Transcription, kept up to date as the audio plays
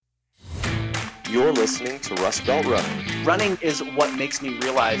You're listening to Rust Belt Running. Running is what makes me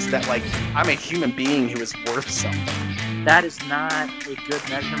realize that, like, I'm a human being who is worth something. That is not a good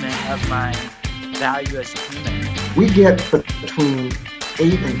measurement of my value as a human. We get between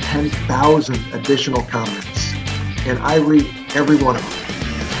 8,000 and 10,000 additional comments, and I read every one of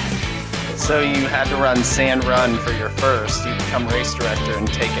them. So you had to run Sand Run for your first. You become race director and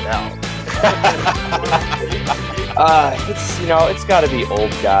take it out. It's got to be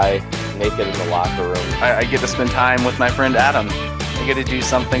old guy naked in the locker room. I get to spend time with my friend Adam. I get to do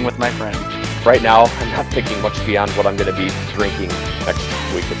something with my friend. Right now, I'm not thinking much beyond what I'm going to be drinking next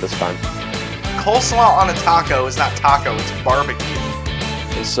week at this time. Coleslaw on a taco is not taco, it's barbecue.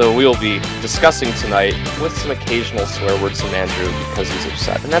 And so we will be discussing tonight with some occasional swear words from Andrew because he's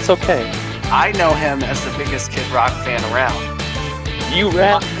upset, and that's okay. I know him as the biggest Kid Rock fan around. You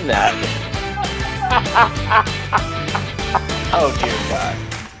ran that. Oh, dear God.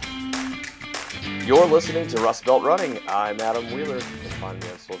 You're listening to Rust Belt Running. I'm Adam Wheeler. You can find me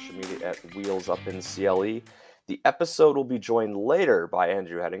on social media at WheelsUpInCLE. The episode will be joined later by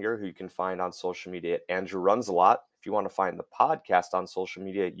Andrew Hettinger, who you can find on social media at Andrew Runs a Lot. If you want to find the podcast on social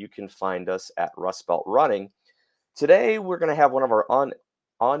media, you can find us at Rust Belt Running. Today, we're going to have one of our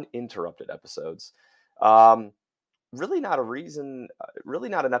uninterrupted episodes. Really not an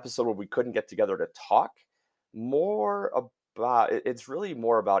episode where we couldn't get together to talk. It's really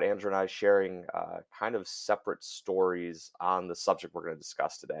more about Andrew and I sharing kind of separate stories on the subject we're going to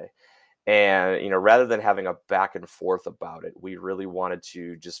discuss today. And, rather than having a back and forth about it, we really wanted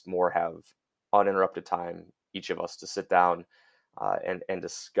to just more have uninterrupted time, each of us, to sit down and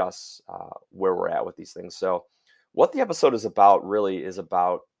discuss where we're at with these things. So what the episode is about really is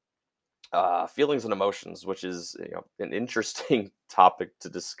about feelings and emotions, which is an interesting topic to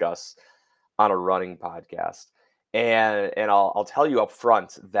discuss on a running podcast. And I'll tell you up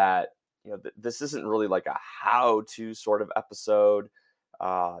front that this isn't really like a how-to sort of episode.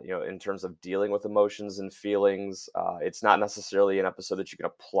 In terms of dealing with emotions and feelings. It's not necessarily an episode that you can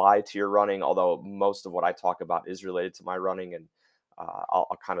apply to your running, although most of what I talk about is related to my running, and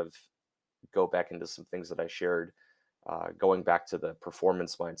I'll kind of go back into some things that I shared going back to the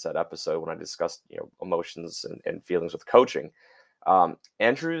performance mindset episode when I discussed emotions and feelings with coaching.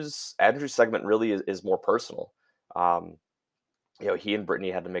 Andrew's segment really is more personal. He and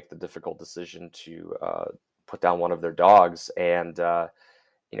Brittany had to make the difficult decision to put down one of their dogs, and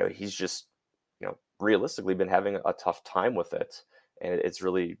he's just realistically been having a tough time with it, and it's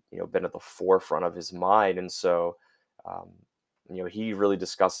really been at the forefront of his mind. And so he really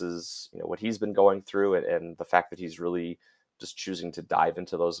discusses what he's been going through, and the fact that he's really just choosing to dive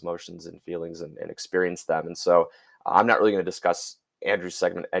into those emotions and feelings and experience them. And so I'm not really going to discuss Andrew's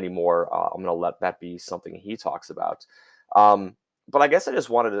segment anymore. I'm going to let that be something he talks about. But I guess I just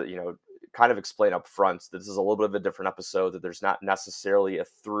wanted to kind of explain up front that this is a little bit of a different episode, that there's not necessarily a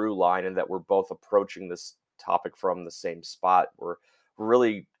through line, and that we're both approaching this topic from the same spot. We're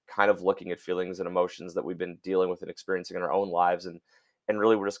really kind of looking at feelings and emotions that we've been dealing with and experiencing in our own lives, and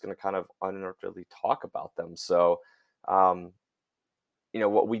really we're just going to kind of uninterruptedly talk about them. So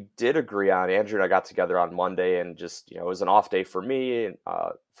what we did agree on, Andrew and I got together on Monday, and just it was an off day for me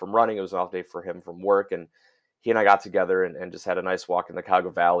from running. It was an off day for him from work, and he and I got together and just had a nice walk in the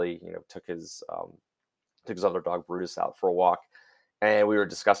Cuyahoga Valley. Took his other dog Brutus out for a walk, and we were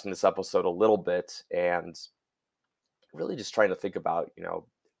discussing this episode a little bit, and really just trying to think about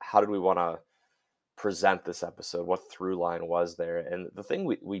how did we want to present this episode, what through line was there. And the thing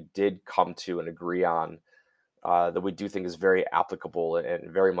we did come to and agree on that we do think is very applicable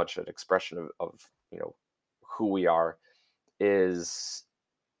and very much an expression of who we are, is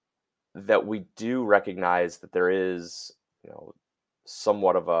that we do recognize that there is,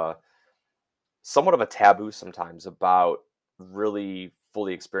 somewhat of a taboo sometimes about really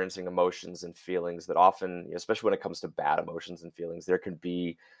fully experiencing emotions and feelings, that often, especially when it comes to bad emotions and feelings, there can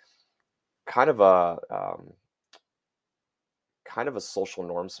be kind of a social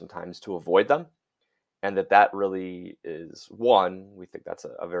norm sometimes to avoid them. And that really is, one, we think that's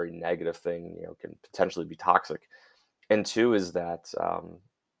a very negative thing, can potentially be toxic. And two is that,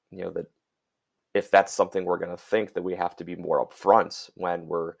 that if that's something we're going to think, that we have to be more upfront when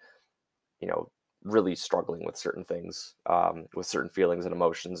we're, really struggling with certain things, with certain feelings and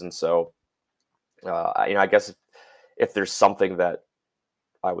emotions. And so, I guess if there's something that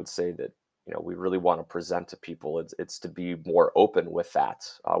I would say that, we really want to present to people, it's to be more open with that,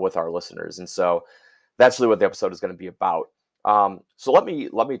 with our listeners. And so that's really what the episode is going to be about. So let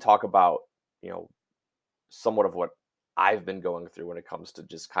me talk about, somewhat of what I've been going through when it comes to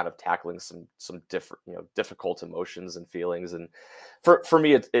just kind of tackling some different, difficult emotions and feelings. And for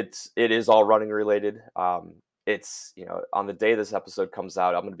me, it is all running related. It's, on the day this episode comes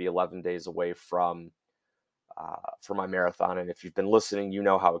out, I'm going to be 11 days away for my marathon. And if you've been listening, you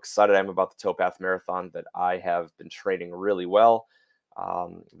know how excited I am about the Towpath Marathon, that I have been training really well.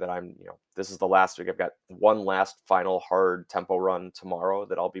 That this is the last week. I've got one last final hard tempo run tomorrow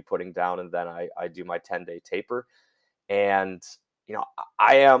that I'll be putting down. And then I do my 10-day taper. And,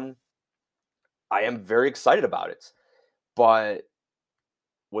 I am very excited about it. But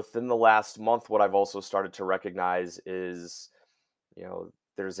within the last month, what I've also started to recognize is,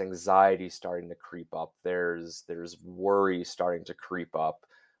 there's anxiety starting to creep up. There's worry starting to creep up.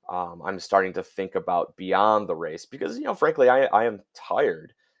 I'm starting to think about beyond the race because, frankly, I am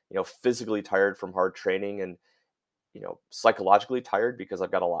tired, physically tired from hard training, and, psychologically tired because I've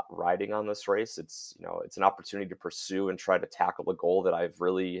got a lot riding on this race. It's an opportunity to pursue and try to tackle a goal that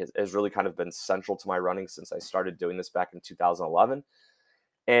has really kind of been central to my running since I started doing this back in 2011.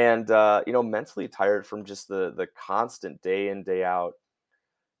 And, mentally tired from just the constant day in, day out,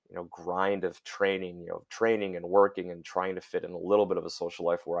 grind of training and working and trying to fit in a little bit of a social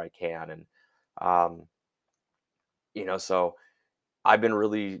life where I can. And, so I've been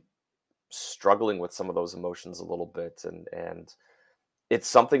really struggling with some of those emotions a little bit. And it's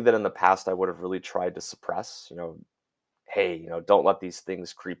something that in the past I would have really tried to suppress, hey, don't let these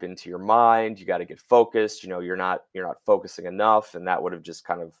things creep into your mind. You got to get focused. You're not focusing enough. And that would have just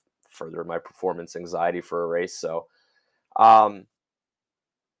kind of furthered my performance anxiety for a race. So,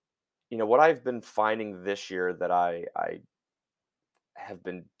 what I've been finding this year that I have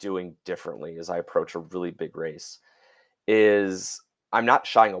been doing differently as I approach a really big race is I'm not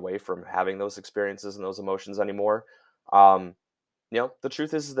shying away from having those experiences and those emotions anymore. Um, the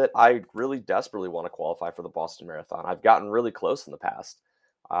truth is that I really desperately want to qualify for the Boston Marathon. I've gotten really close in the past.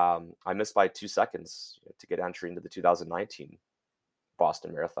 I missed by 2 seconds to get entry into the 2019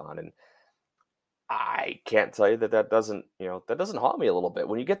 Boston Marathon. And I can't tell you that doesn't haunt me a little bit.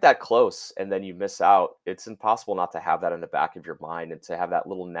 When you get that close and then you miss out, it's impossible not to have that in the back of your mind and to have that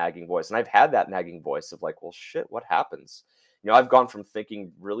little nagging voice. And I've had that nagging voice of like, well, shit, what happens? I've gone from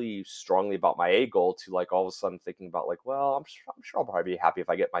thinking really strongly about my A goal to like all of a sudden thinking about like, well, I'm sure I'll probably be happy if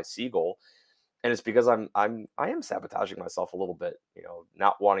I get my C goal. And it's because I am sabotaging myself a little bit,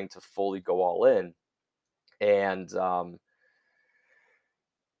 not wanting to fully go all in. And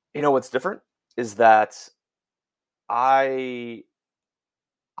what's different is that I'm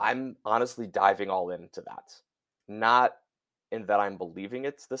honestly diving all into that. Not in that I'm believing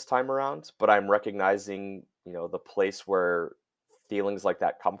it this time around, but I'm recognizing, the place where feelings like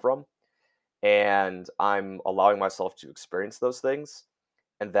that come from. And I'm allowing myself to experience those things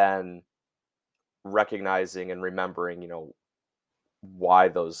and then recognizing and remembering, why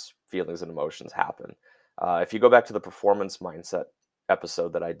those feelings and emotions happen. If you go back to the performance mindset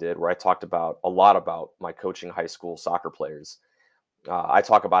episode that I did, where I talked a lot about my coaching high school soccer players, I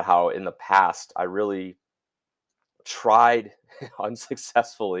talk about how in the past I really tried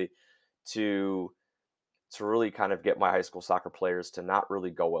unsuccessfully to really kind of get my high school soccer players to not really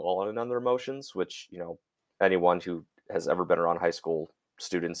go all in on their emotions, which, anyone who has ever been around high school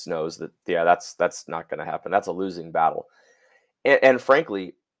students knows that, yeah, that's not going to happen. That's a losing battle. And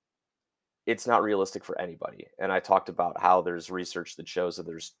frankly, it's not realistic for anybody. And I talked about how there's research that shows that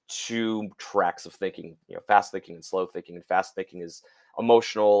there's 2 tracks of thinking, fast thinking and slow thinking. And fast thinking is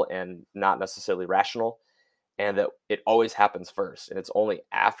emotional and not necessarily rational. And that it always happens first. And it's only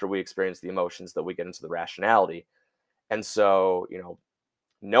after we experience the emotions that we get into the rationality. And so,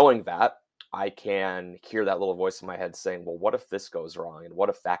 knowing that, I can hear that little voice in my head saying, well, what if this goes wrong? And what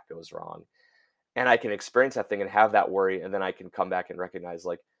if that goes wrong? And I can experience that thing and have that worry. And then I can come back and recognize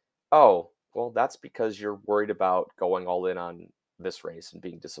like, oh, well, that's because you're worried about going all in on this race and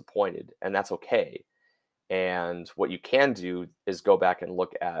being disappointed. And that's okay. And what you can do is go back and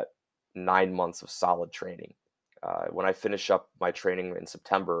look at 9 months of solid training. When I finish up my training in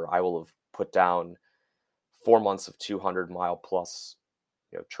September, I will have put down 4 months of 200-mile plus,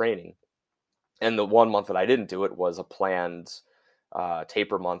 training. And the 1 month that I didn't do it was a planned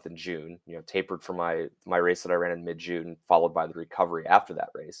taper month in June. Tapered for my race that I ran in mid-June, followed by the recovery after that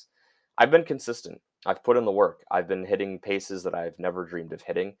race. I've been consistent. I've put in the work. I've been hitting paces that I've never dreamed of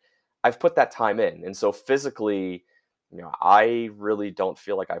hitting. I've put that time in, and so physically, I really don't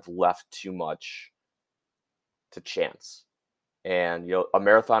feel like I've left too much to chance. And, a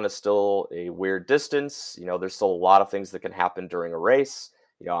marathon is still a weird distance. There's still a lot of things that can happen during a race.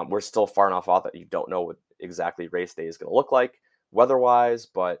 We're still far enough out that you don't know what exactly race day is going to look like weather-wise,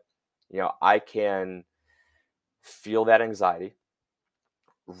 but, I can feel that anxiety,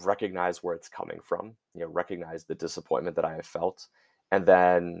 recognize where it's coming from, recognize the disappointment that I have felt, and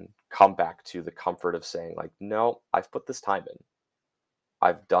then come back to the comfort of saying, like, no, I've put this time in.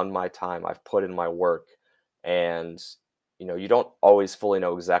 I've done my time. I've put in my work. And, you don't always fully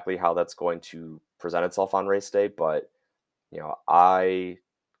know exactly how that's going to present itself on race day, but, I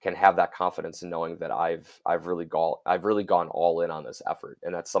can have that confidence in knowing that I've really gone all in on this effort.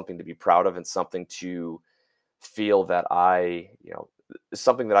 And that's something to be proud of, and something to feel that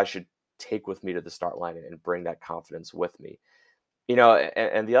something that I should take with me to the start line and bring that confidence with me.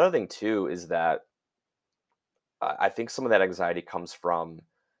 And the other thing too is that I think some of that anxiety comes from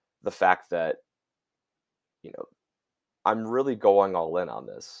the fact that, you know, I'm really going all in on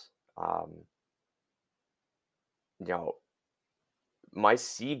this. Um, you know, my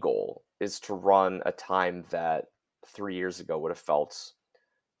C goal is to run a time that 3 years ago would have felt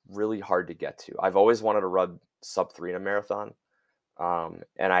really hard to get to. I've always wanted to run sub 3 in a marathon.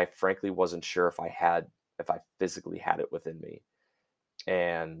 And I frankly wasn't sure if I physically had it within me.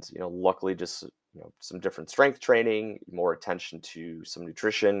 And, luckily just, some different strength training, more attention to some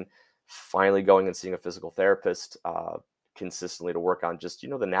nutrition, finally going and seeing a physical therapist, consistently to work on just,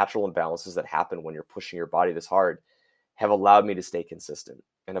 the natural imbalances that happen when you're pushing your body this hard, have allowed me to stay consistent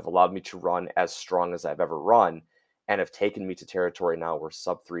and have allowed me to run as strong as I've ever run, and have taken me to territory now where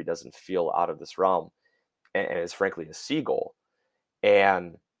sub 3 doesn't feel out of this realm, and is frankly a C goal.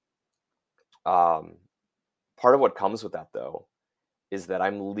 And um, part of what comes with that, though, is that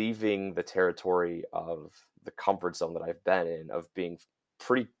I'm leaving the territory of the comfort zone that I've been in, of being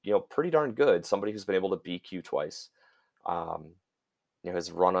pretty darn good. Somebody who's been able to BQ twice, um,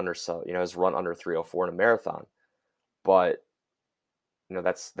 has run under 304 in a marathon. But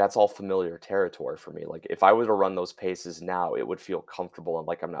that's all familiar territory for me. Like, if I were to run those paces now, it would feel comfortable and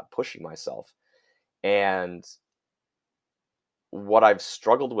like I'm not pushing myself. And what I've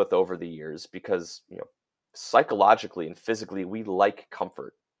struggled with over the years, because psychologically and physically, we like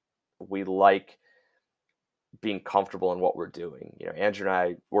comfort. We like being comfortable in what we're doing. Andrew and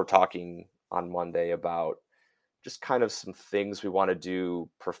I were talking on Monday about just kind of some things we want to do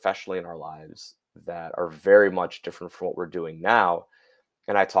professionally in our lives that are very much different from what we're doing now.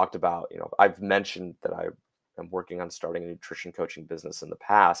 And I talked about, I've mentioned that I am working on starting a nutrition coaching business in the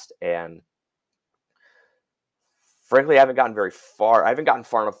past. And frankly, I haven't gotten very far. I haven't gotten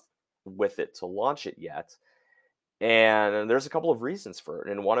far enough with it to launch it yet. And there's a couple of reasons for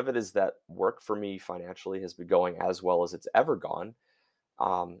it. And one of it is that work for me financially has been going as well as it's ever gone.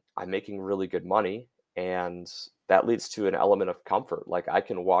 I'm making really good money, and that leads to an element of comfort. Like, I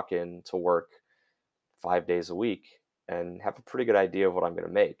can walk into work 5 days a week and have a pretty good idea of what I'm going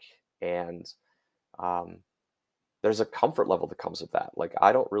to make. And um, there's a comfort level that comes with that. Like,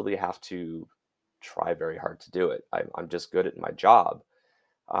 I don't really have to try very hard to do it. I'm just good at my job.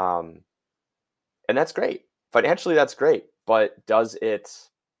 Um, and that's great. Financially, that's great. But does it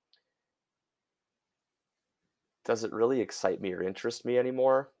really excite me or interest me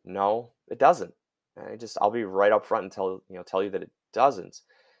anymore? No, it doesn't. I'll be right up front and tell you that it doesn't.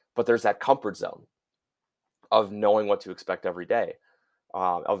 But there's that comfort zone of knowing what to expect every day,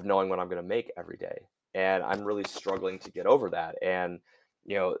 of knowing what I'm going to make every day. And I'm really struggling to get over that. And,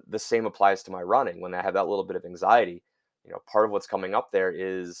 the same applies to my running. When I have that little bit of anxiety, part of what's coming up there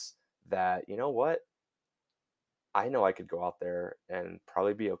is that, what? I know I could go out there and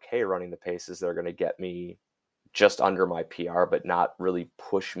probably be okay running the paces that are going to get me just under my PR, but not really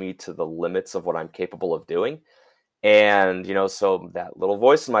push me to the limits of what I'm capable of doing. And, so that little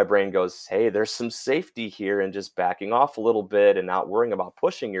voice in my brain goes, hey, there's some safety here in just backing off a little bit and not worrying about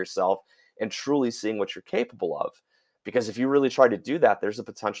pushing yourself and truly seeing what you're capable of. Because if you really try to do that, there's a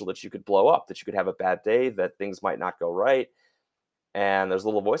potential that you could blow up, that you could have a bad day, that things might not go right. And there's a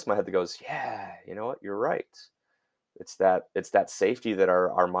little voice in my head that goes, yeah, you know what, you're right. It's that safety that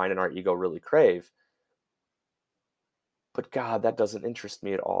our mind and our ego really crave. But God, that doesn't interest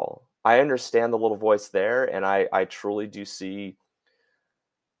me at all. I understand the little voice there, and I truly do see.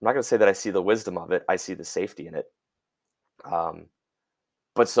 I'm not going to say that I see the wisdom of it. I see the safety in it.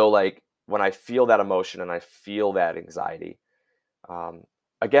 But so, like, when I feel that emotion and I feel that anxiety, um,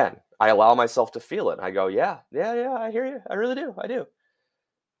 again, I allow myself to feel it. And I go, yeah, I hear you. I really do. I do.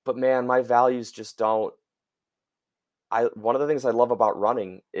 But man, my values just don't. One of the things I love about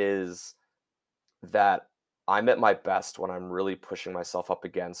running is that I'm at my best when I'm really pushing myself up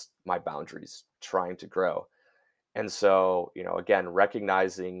against my boundaries, trying to grow. And so, again,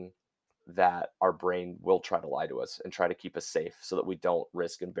 recognizing that our brain will try to lie to us and try to keep us safe so that we don't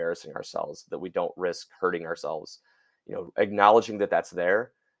risk embarrassing ourselves, that we don't risk hurting ourselves, acknowledging that that's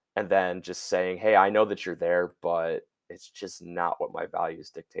there, and then just saying, hey, I know that you're there, but it's just not what my values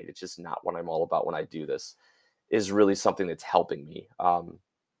dictate. It's just not what I'm all about when I do this, is really something that's helping me.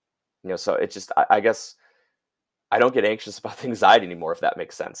 So it just, I guess I don't get anxious about the anxiety anymore, if that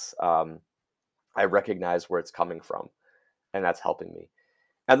makes sense. I recognize where it's coming from, and that's helping me.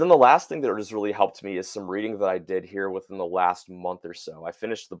 And then the last thing that has really helped me is some reading that I did here within the last month or so. I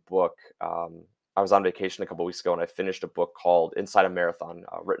finished the book. I was on vacation a couple weeks ago, and I finished a book called Inside a Marathon,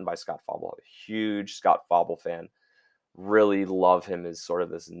 written by Scott Fauble. I'm a huge Scott Fauble fan. Really love him as sort of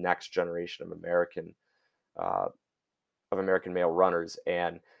this next generation uh, of American male runners.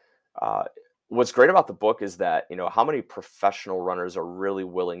 And uh, what's great about the book is that, how many professional runners are really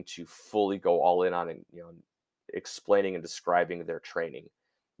willing to fully go all in on, explaining and describing their training.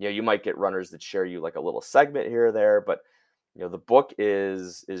 You might get runners that share you like a little segment here or there, but the book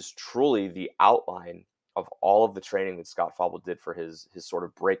is truly the outline of all of the training that Scott Fauble did for his sort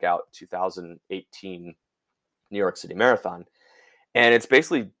of breakout 2018 New York City Marathon. And it's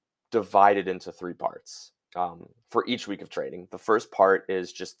basically divided into 3 parts for each week of training. The first part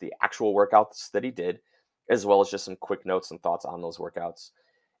is just the actual workouts that he did, as well as just some quick notes and thoughts on those workouts.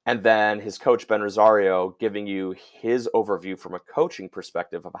 And then his coach, Ben Rosario, giving you his overview from a coaching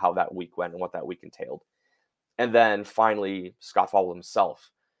perspective of how that week went and what that week entailed. And then finally, Scott Fauble himself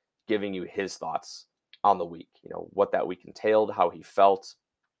giving you his thoughts on the week, what that week entailed, how he felt,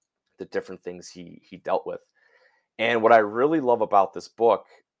 the different things he dealt with. And what I really love about this book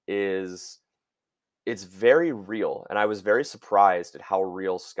is it's very real. And I was very surprised at how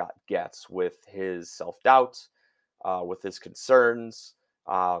real Scott gets with his self-doubt, with his concerns.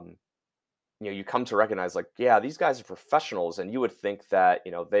 You come to recognize, like, yeah, these guys are professionals, and you would think that,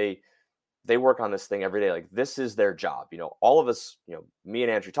 they work on this thing every day. Like, this is their job. All of us, me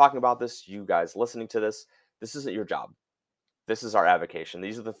and Andrew talking about this, you guys listening to this isn't your job. This is our avocation.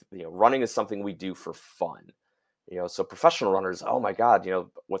 These are running is something we do for fun. So professional runners, oh my God,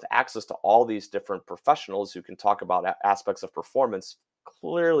 with access to all these different professionals who can talk about aspects of performance,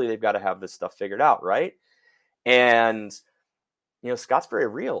 clearly they've got to have this stuff figured out, right? And Scott's very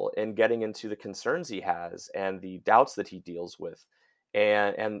real in getting into the concerns he has and the doubts that he deals with,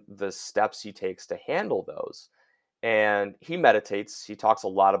 and the steps he takes to handle those. And he meditates. He talks a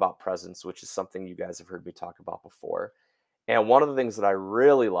lot about presence, which is something you guys have heard me talk about before. And one of the things that I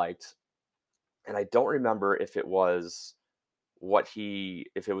really liked, and I don't remember if it was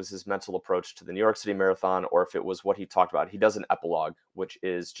his mental approach to the New York City Marathon, or if it was what he talked about. He does an epilogue, which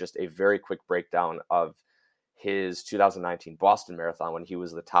is just a very quick breakdown of his 2019 Boston Marathon, when he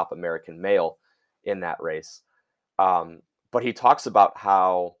was the top American male in that race. But he talks about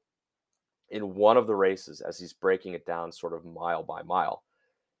how in one of the races, as he's breaking it down sort of mile by mile,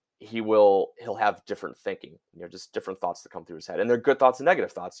 he'll have different thinking, just different thoughts that come through his head. And they're good thoughts and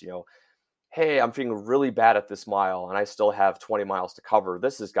negative thoughts. Hey, I'm feeling really bad at this mile and I still have 20 miles to cover.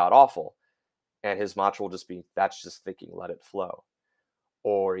 This has got awful. And his mantra will just be, that's just thinking, let it flow.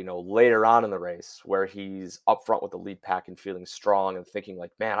 Or, later on in the race where he's up front with the lead pack and feeling strong and thinking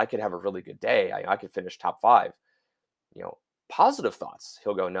like, man, I could have a really good day. I could finish top 5, positive thoughts.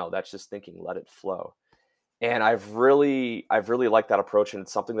 He'll go, no, that's just thinking, let it flow. And I've really liked that approach. And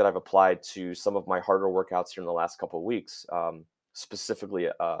it's something that I've applied to some of my harder workouts here in the last couple of weeks, specifically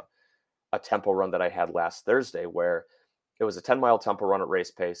a tempo run that I had last Thursday, where it was a 10-mile tempo run at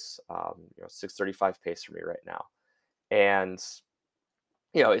race pace, 6:35 pace for me right now. And,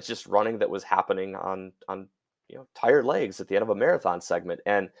 it's just running that was happening on tired legs at the end of a marathon segment.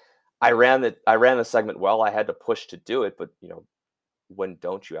 And I ran the segment well. I had to push to do it, but when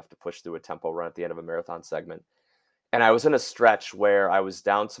don't you have to push through a tempo run at the end of a marathon segment? And I was in a stretch where I was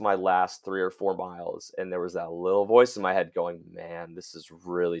down to my last 3 or 4 miles, and there was that little voice in my head going, man, this is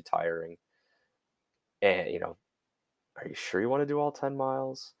really tiring. And, are you sure you want to do all 10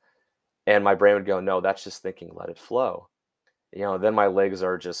 miles? And my brain would go, no, that's just thinking, let it flow. Then my legs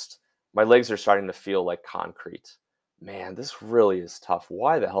are starting to feel like concrete. Man, this really is tough.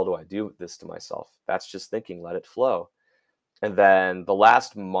 Why the hell do I do this to myself? That's just thinking, let it flow. And then the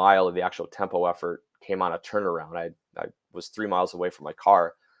last mile of the actual tempo effort came on a turnaround. I was 3 miles away from my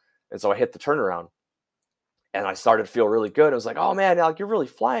car. And so I hit the turnaround and I started to feel really good. I was like, oh man, like, you're really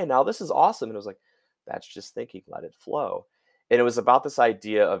flying now. This is awesome. And it was like, that's just thinking, let it flow. And it was about this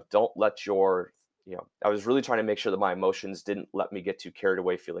idea of don't let I was really trying to make sure that my emotions didn't let me get too carried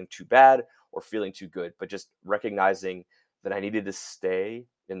away feeling too bad or feeling too good, but just recognizing that I needed to stay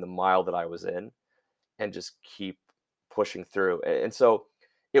in the mile that I was in and just keep pushing through. And so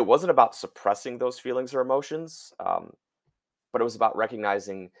it wasn't about suppressing those feelings or emotions, but it was about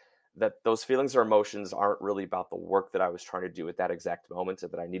recognizing that those feelings or emotions aren't really about the work that I was trying to do at that exact moment,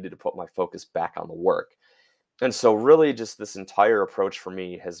 and that I needed to put my focus back on the work. And so really just this entire approach for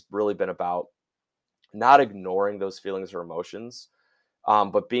me has really been about not ignoring those feelings or emotions,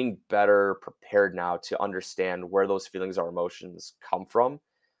 but being better prepared now to understand where those feelings or emotions come from,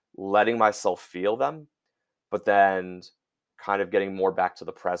 letting myself feel them, but then kind of getting more back to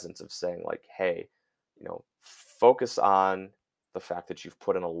the present of saying like, hey, focus on the fact that you've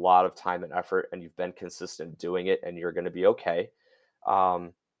put in a lot of time and effort and you've been consistent doing it and you're going to be okay.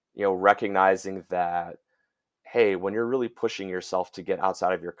 Recognizing that, hey, when you're really pushing yourself to get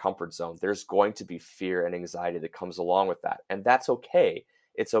outside of your comfort zone, there's going to be fear and anxiety that comes along with that. And that's okay.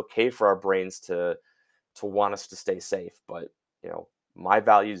 It's okay for our brains to want us to stay safe. But, my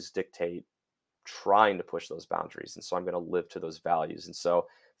values dictate trying to push those boundaries. And so I'm going to live to those values. And so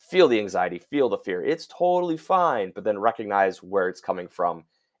feel the anxiety, feel the fear. It's totally fine. But then recognize where it's coming from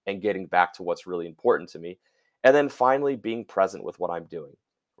and getting back to what's really important to me. And then finally being present with what I'm doing,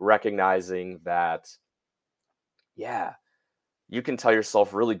 recognizing that, yeah, you can tell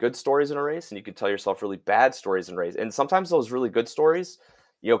yourself really good stories in a race and you can tell yourself really bad stories in a race. And sometimes those really good stories,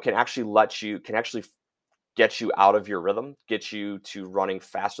 can actually get you out of your rhythm, get you to running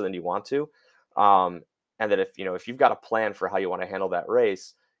faster than you want to. And that if you've got a plan for how you want to handle that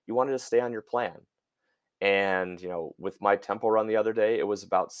race, you wanted to stay on your plan. And, with my tempo run the other day, it was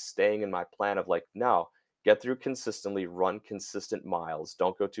about staying in my plan of like, no, get through consistently, run consistent miles.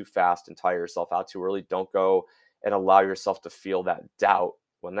 Don't go too fast and tire yourself out too early. Don't go and allow yourself to feel that doubt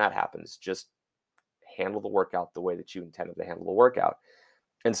when that happens. Just handle the workout the way that you intended to handle the workout.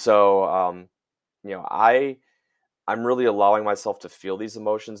 And so, I'm really allowing myself to feel these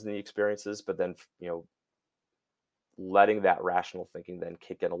emotions and the experiences, but then, letting that rational thinking then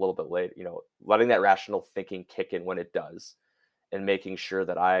kick in a little bit later, letting that rational thinking kick in when it does, and making sure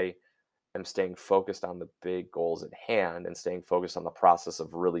that I am staying focused on the big goals at hand and staying focused on the process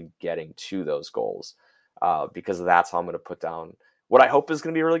of really getting to those goals. Because that's how I'm going to put down what I hope is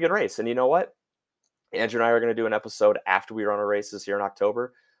going to be a really good race. And you know what? Andrew and I are going to do an episode after we run our races here in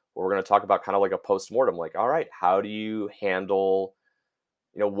October, where we're going to talk about kind of like a post-mortem, like, all right, how do you handle,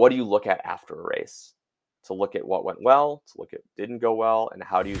 what do you look at after a race to look at what went well, to look at didn't go well, and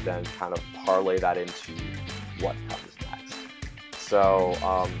how do you then kind of parlay that into what comes next? So,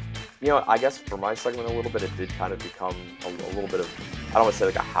 I guess for my segment a little bit, it did kind of become a little bit of, I don't want to say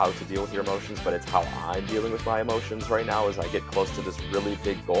like a how to deal with your emotions, but it's how I'm dealing with my emotions right now as I get close to this really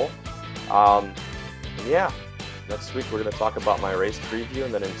big goal. And yeah, next week we're going to talk about my race preview,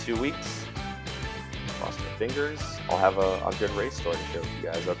 and then in 2 weeks, cross my fingers, I'll have a good race story to share with you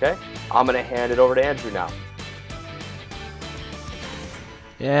guys, okay? I'm going to hand it over to Andrew now.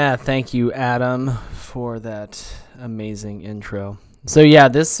 Yeah, thank you, Adam, for that amazing intro. So yeah,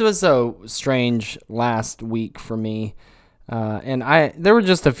 this was a strange last week for me, and there were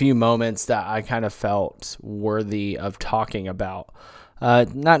just a few moments that I kind of felt worthy of talking about.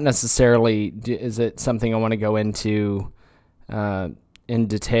 Not necessarily is it something I want to go into in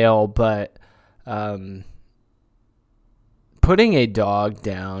detail, but putting a dog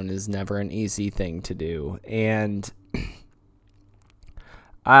down is never an easy thing to do, and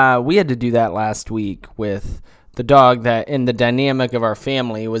we had to do that last week with the dog that in the dynamic of our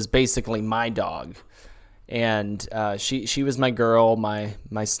family was basically my dog. And she was my girl, my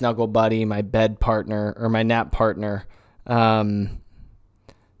snuggle buddy, my bed partner, or my nap partner.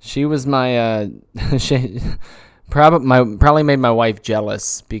 She was my probably made my wife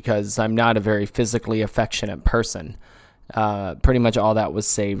jealous because I'm not a very physically affectionate person. Pretty much all that was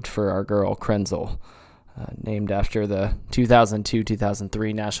saved for our girl Krenzel. Named after the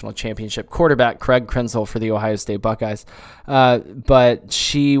 2002-2003 national championship quarterback Craig Krenzel for the Ohio State Buckeyes. But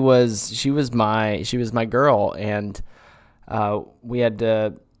she was my girl, and we had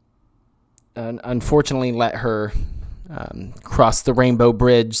to unfortunately let her cross the rainbow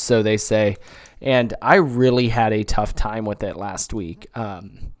bridge, so they say. And I really had a tough time with it last week.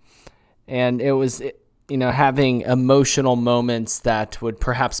 And it was, having emotional moments that would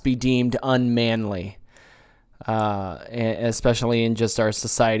perhaps be deemed unmanly. Especially in just our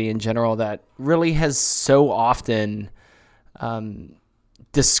society in general, that really has so often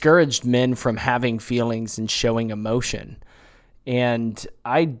discouraged men from having feelings and showing emotion. And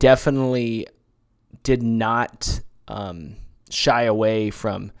I definitely did not shy away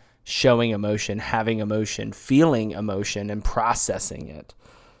from showing emotion, having emotion, feeling emotion, and processing it.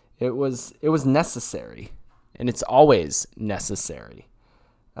 It was necessary, and it's always necessary.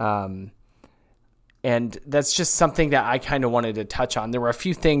 And that's just something that I kind of wanted to touch on. There were a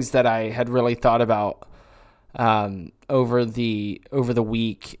few things that I had really thought about over the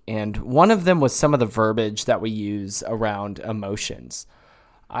week, and one of them was some of the verbiage that we use around emotions.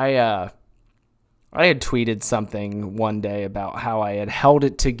 I had tweeted something one day about how I had held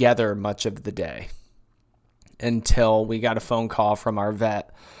it together much of the day until we got a phone call from our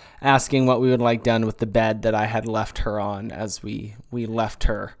vet asking what we would like done with the bed that I had left her on as we left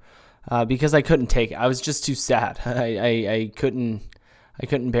her, because I couldn't take it. I was just too sad. I couldn't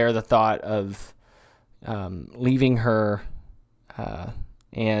bear the thought of leaving her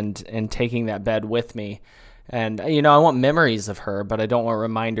and taking that bed with me. And I want memories of her, but I don't want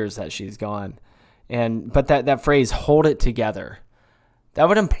reminders that she's gone. But that phrase, hold it together, that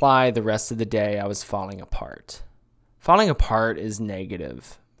would imply the rest of the day I was falling apart. Falling apart is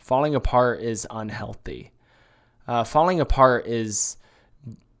negative. Falling apart is unhealthy. Falling apart is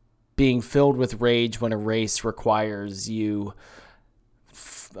being filled with rage when a race requires you,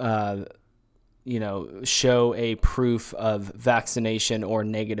 show a proof of vaccination or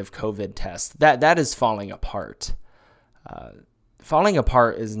negative COVID test. That is falling apart. Falling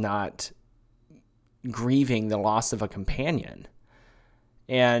apart is not grieving the loss of a companion.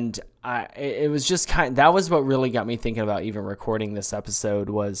 And it was just that was what really got me thinking about even recording this episode.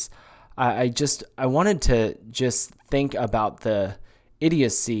 Was I wanted to just think about the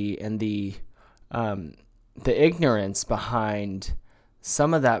idiocy and the ignorance behind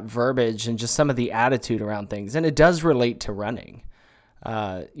some of that verbiage and just some of the attitude around things. And it does relate to running.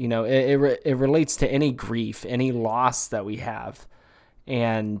 It relates to any grief, any loss that we have.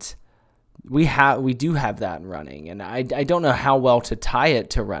 And we do have that in running. And I don't know how well to tie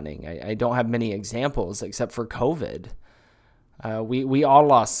it to running. I don't have many examples except for COVID. We all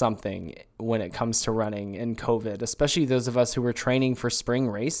lost something when it comes to running in COVID, especially those of us who were training for spring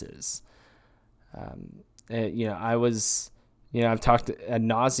races. I've talked ad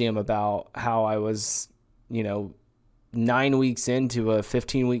nauseum about how I was, 9 weeks into a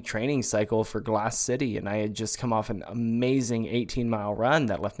 15-week training cycle for Glass City, and I had just come off an amazing 18-mile run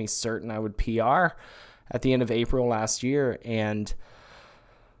that left me certain I would PR at the end of April last year. And,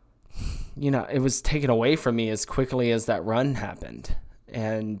 it was taken away from me as quickly as that run happened.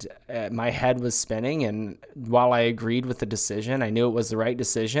 And my head was spinning, and while I agreed with the decision, I knew it was the right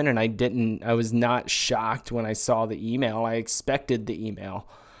decision, and I was not shocked when I saw the email. I expected the email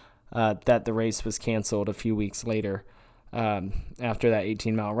that the race was canceled a few weeks later. After that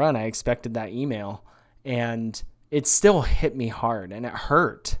 18-mile run, I expected that email, and it still hit me hard, and it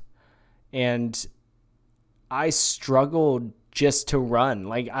hurt. And I struggled just to run.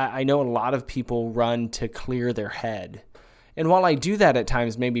 Like, I know a lot of people run to clear their head. And while I do that at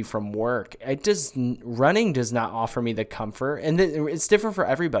times, maybe from work, running does not offer me the comfort, and it's different for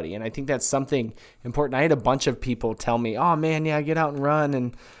everybody. And I think that's something important. I had a bunch of people tell me, "Oh man, yeah, get out and run,"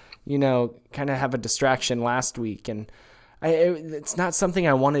 and kind of have a distraction last week. And it's not something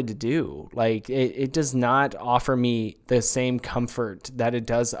I wanted to do. Like, it does not offer me the same comfort that it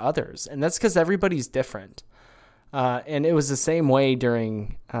does others, and that's because everybody's different. And it was the same way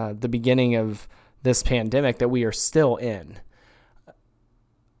during the beginning of this pandemic that we are still in.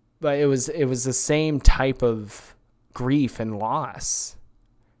 But it was the same type of grief and loss.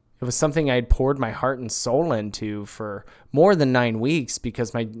 It was something I had poured my heart and soul into for more than 9 weeks,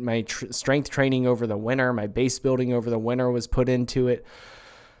 because my strength training over the winter, my base building over the winter was put into it.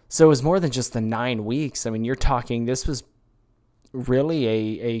 So it was more than just the 9 weeks. I mean, you're talking, this was really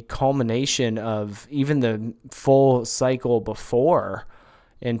a culmination of even the full cycle before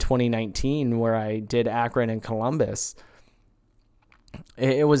in 2019, where I did Akron and Columbus.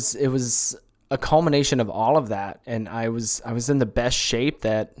 It was a culmination of all of that, and I was in the best shape,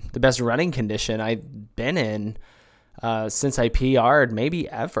 the best running condition I've been in since I PR'd, maybe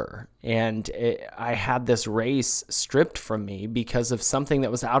ever. And I had this race stripped from me because of something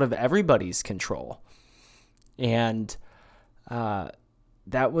that was out of everybody's control, and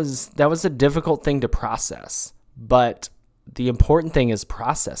that was a difficult thing to process. But the important thing is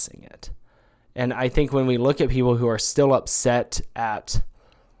processing it. And I think when we look at people who are still upset at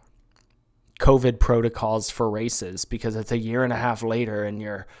COVID protocols for races because it's a year and a half later and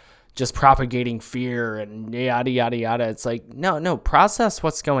you're just propagating fear and yada, yada, yada, it's like, no, process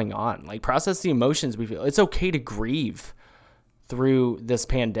what's going on. Like, process the emotions we feel. It's okay to grieve through this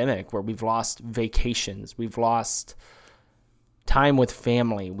pandemic where we've lost vacations, we've lost time with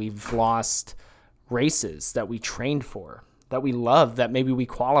family, we've lost races that we trained for, that we love, that maybe we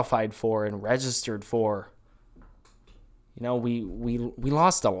qualified for and registered for. We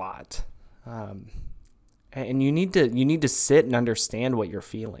lost a lot. And you need to sit and understand what you're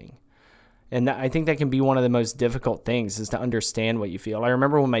feeling. And I think that can be one of the most difficult things, is to understand what you feel. I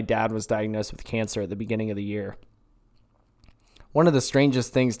remember when my dad was diagnosed with cancer at the beginning of the year. One of the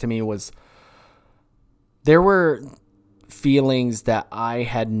strangest things to me was there were feelings that I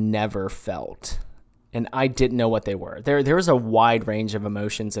had never felt, and I didn't know what they were. There was a wide range of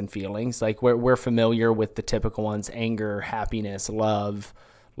emotions and feelings. Like we're familiar with the typical ones: anger, happiness, love.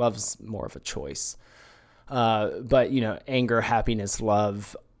 Love's more of a choice. But anger, happiness,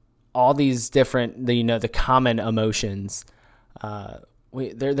 love, all these different, the common emotions.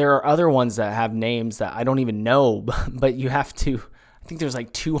 There are other ones that have names that I don't even know, but you have to, I think there's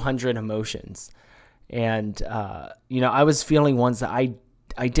like 200 emotions. And, I was feeling ones that I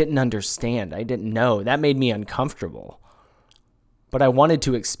didn't understand. I didn't know. That made me uncomfortable, but I wanted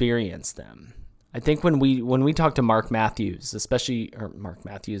to experience them. I think when we talked to Mark Matthews,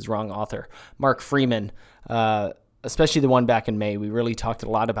 Mark Freeman, especially the one back in May, we really talked a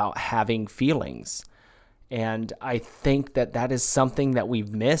lot about having feelings. And I think that is something that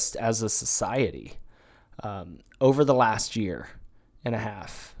we've missed as a society over the last year and a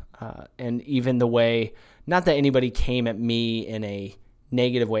half. And even the way, not that anybody came at me in a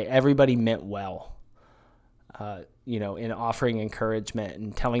negative way, everybody meant well, in offering encouragement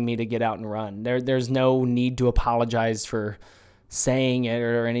and telling me to get out and run. There's no need to apologize for saying it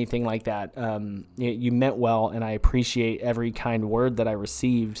or anything like that. You meant well, and I appreciate every kind word that I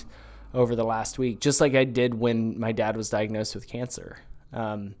received over the last week, just like I did when my dad was diagnosed with cancer.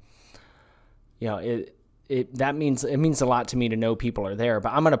 It means a lot to me to know people are there,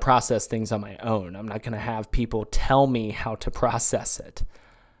 but I'm going to process things on my own. I'm not going to have people tell me how to process it,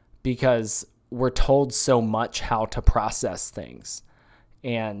 because we're told so much how to process things,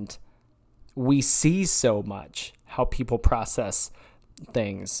 and we see so much how people process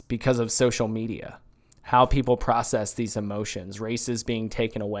things because of social media, how people process these emotions, races being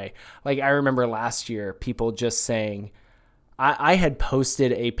taken away. Like I remember last year, people just saying, I had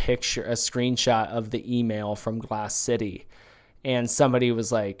posted a screenshot of the email from Glass City, and somebody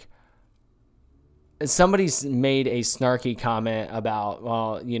was like, somebody's made a snarky comment about,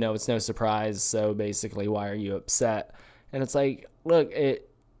 well, it's no surprise, so basically, why are you upset? And it's like, look, it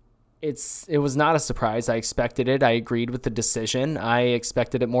was not a surprise. I expected it. I agreed with the decision. I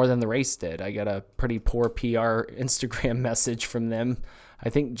expected it more than the race did. I got a pretty poor PR Instagram message from them, I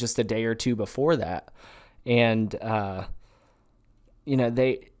think just a day or two before that. And,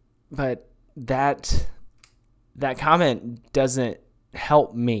 but that comment doesn't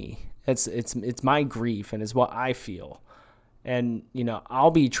help me. It's my grief, and it's what I feel. And,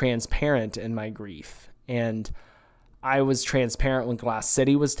 I'll be transparent in my grief. And I was transparent when Glass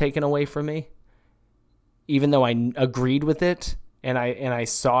City was taken away from me, even though I agreed with it and I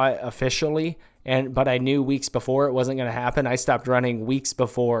saw it officially. But I knew weeks before it wasn't going to happen. I stopped running weeks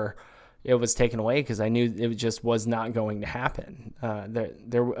before it was taken away, because I knew it just was not going to happen.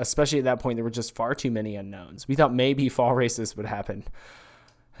 There, especially at that point, there were just far too many unknowns. We thought maybe fall races would happen.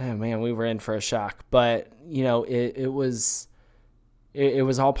 Oh man, we were in for a shock. But it was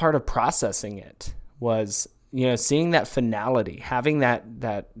all part of processing it. Was seeing that finality, having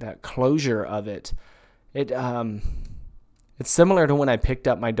that closure of it. It's similar to when I picked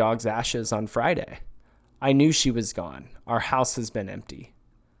up my dog's ashes on Friday. I knew she was gone. Our house has been empty.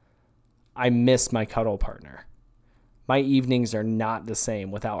 I miss my cuddle partner. My evenings are not the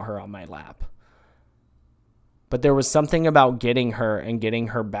same without her on my lap. But there was something about getting her and getting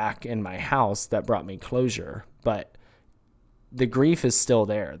her back in my house that brought me closure. But the grief is still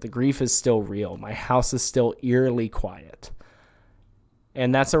there. The grief is still real. My house is still eerily quiet.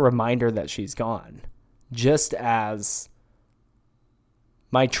 And that's a reminder that she's gone. Just as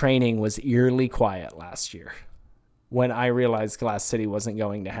my training was eerily quiet last year when I realized Glass City wasn't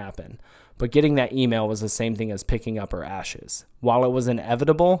going to happen. But getting that email was the same thing as picking up her ashes. While it was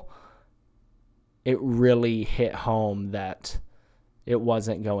inevitable, it really hit home that it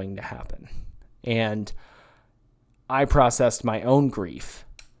wasn't going to happen. And I processed my own grief,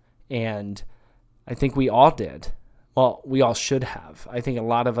 and I think we all did. Well, we all should have. I think a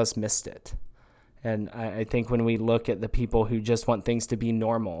lot of us missed it. And I think when we look at the people who just want things to be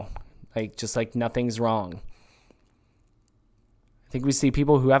normal, just like nothing's wrong, I think we see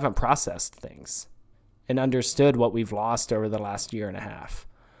people who haven't processed things and understood what we've lost over the last year and a half.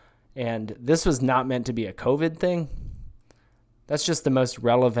 And this was not meant to be a COVID thing. That's just the most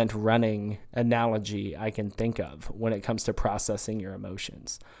relevant running analogy I can think of when it comes to processing your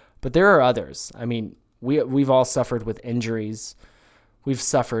emotions. But there are others. I mean, we've all suffered with injuries. We've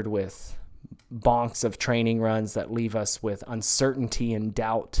suffered with bonks of training runs that leave us with uncertainty and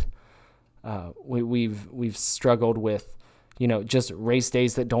doubt. We've struggled with, just race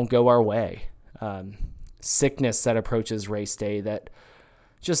days that don't go our way. Sickness that approaches race day that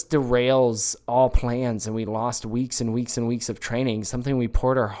just derails all plans, and we lost weeks and weeks and weeks of training, something we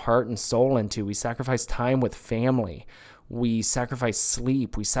poured our heart and soul into. We sacrificed time with family. We sacrifice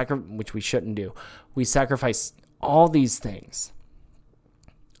sleep. Which we shouldn't do. We sacrifice all these things.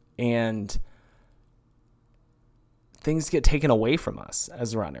 And things get taken away from us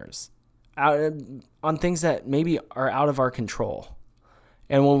as runners on things that maybe are out of our control.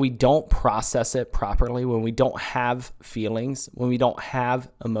 And when we don't process it properly, when we don't have feelings, when we don't have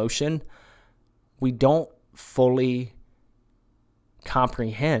emotion, we don't fully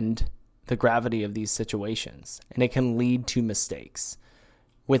comprehend the gravity of these situations. And it can lead to mistakes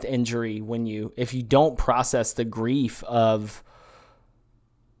with injury if you don't process the grief of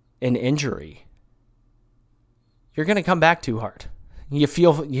an injury, you're going to come back too hard. You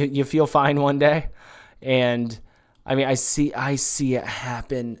feel fine one day, and I see it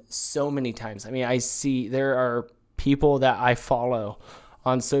happen so many times. There are people that I follow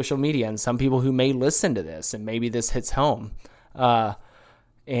on social media, and some people who may listen to this, and maybe this hits home. But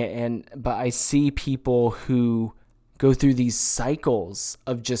I see people who go through these cycles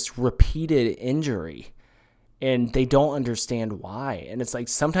of just repeated injury, and they don't understand why. And it's like,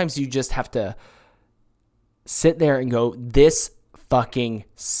 sometimes you just have to sit there and go, this fucking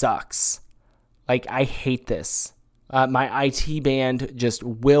sucks. Like, I hate this. My IT band just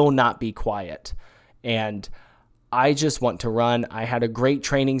will not be quiet. And I just want to run. I had a great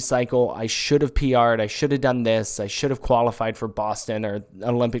training cycle. I should have PR'd. I should have done this. I should have qualified for Boston or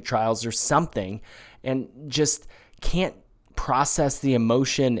Olympic trials or something. And just can't process the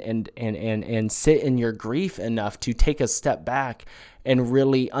emotion and sit in your grief enough to take a step back and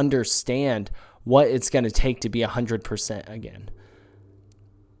really understand what it's going to take to be 100% again.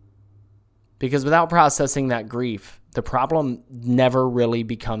 Because without processing that grief, the problem never really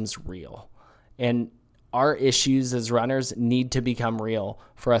becomes real. And our issues as runners need to become real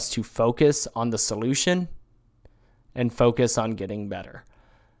for us to focus on the solution and focus on getting better.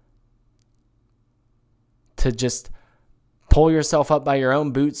 To just pull yourself up by your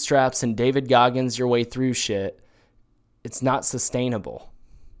own bootstraps and David Goggins your way through shit, it's not sustainable.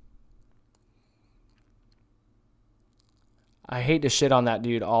 I hate to shit on that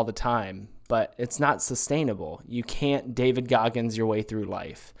dude all the time, but it's not sustainable. You can't David Goggins your way through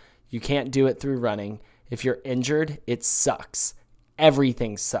life. You can't do it through running. If you're injured, it sucks.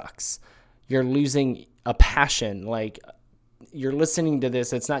 Everything sucks. You're losing a passion. Like, you're listening to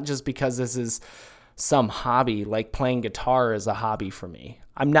this. It's not just because this is some hobby, like playing guitar is a hobby for me.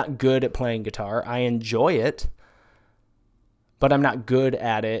 I'm not good at playing guitar. I enjoy it, but I'm not good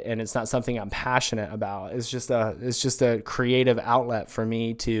at it, and it's not something I'm passionate about. It's just a creative outlet for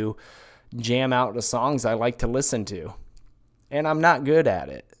me to jam out the songs I like to listen to. And I'm not good at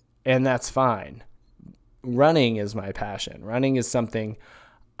it, and that's fine. Running is my passion. Running is something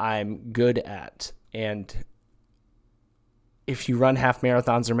I'm good at. And if you run half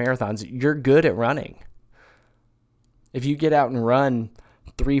marathons or marathons, you're good at running. If you get out and run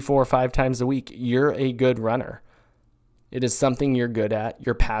 3, 4, 5 times a week, you're a good runner. It is something you're good at,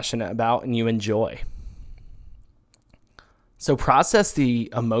 you're passionate about, and you enjoy. So process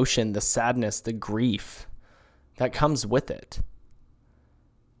the emotion, the sadness, the grief that comes with it.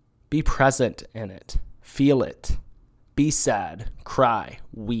 Be present in it. Feel it. Be sad. Cry.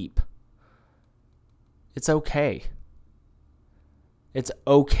 Weep. It's okay. It's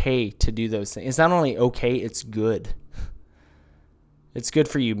okay to do those things. It's not only okay, it's good. It's good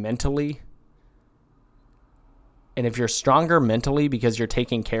for you mentally. And if you're stronger mentally because you're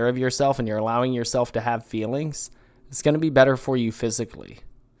taking care of yourself and you're allowing yourself to have feelings, it's going to be better for you physically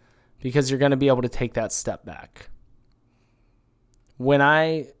because you're going to be able to take that step back. When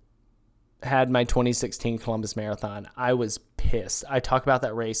I had my 2016 Columbus Marathon, I was pissed. I talk about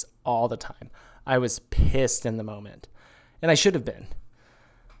that race all the time. I was pissed in the moment, and I should have been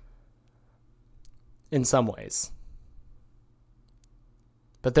in some ways.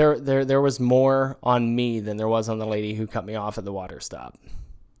 But there was more on me than there was on the lady who cut me off at the water stop.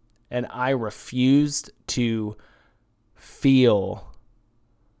 And I refused to feel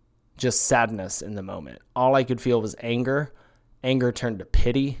just sadness in the moment. All I could feel was anger. Anger turned to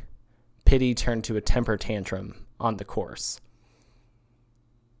pity. Pity turned to a temper tantrum on the course.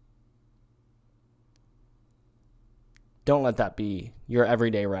 Don't let that be your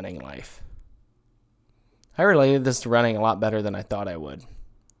everyday running life. I related this to running a lot better than I thought I would.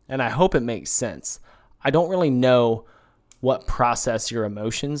 And I hope it makes sense. I don't really know what process your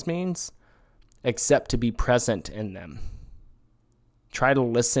emotions means, except to be present in them. Try to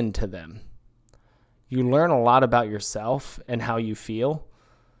listen to them. You learn a lot about yourself and how you feel.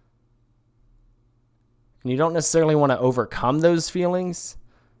 And you don't necessarily want to overcome those feelings.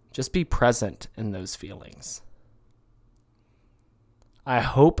 Just be present in those feelings. I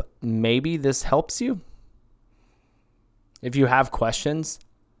hope maybe this helps you. If you have questions,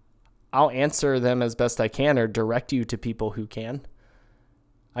 I'll answer them as best I can or direct you to people who can.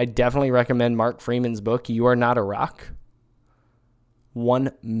 I definitely recommend Mark Freeman's book, You Are Not a Rock.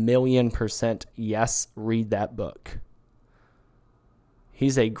 1,000,000% yes, read that book.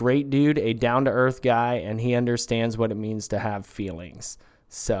 He's a great dude, a down-to-earth guy, and he understands what it means to have feelings.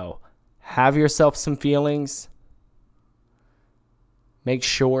 So have yourself some feelings. Make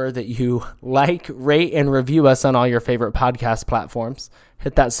sure that you like, rate, and review us on all your favorite podcast platforms.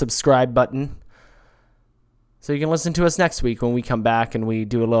 Hit that subscribe button so you can listen to us next week when we come back and we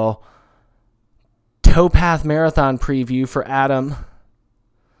do a little Towpath Marathon preview for Adam.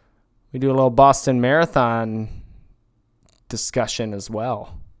 We do a little Boston Marathon discussion as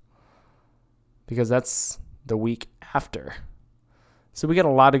well, because that's the week after. So we got a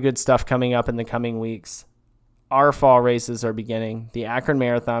lot of good stuff coming up in the coming weeks. Our fall races are beginning. The Akron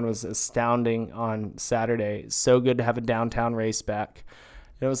Marathon was astounding on Saturday. So good to have a downtown race back.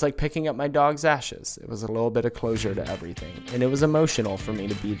 And it was like picking up my dog's ashes. It was a little bit of closure to everything. And it was emotional for me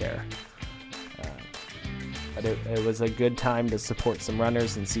to be there. But it was a good time to support some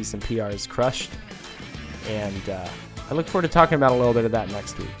runners and see some PRs crushed. And I look forward to talking about a little bit of that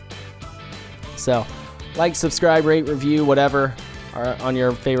next week. So, like, subscribe, rate, review, whatever, on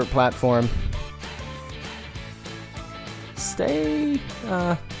your favorite platform. Stay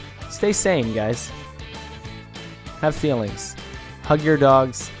sane, guys. Have feelings. Hug your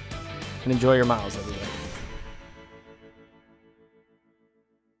dogs and enjoy your miles every day.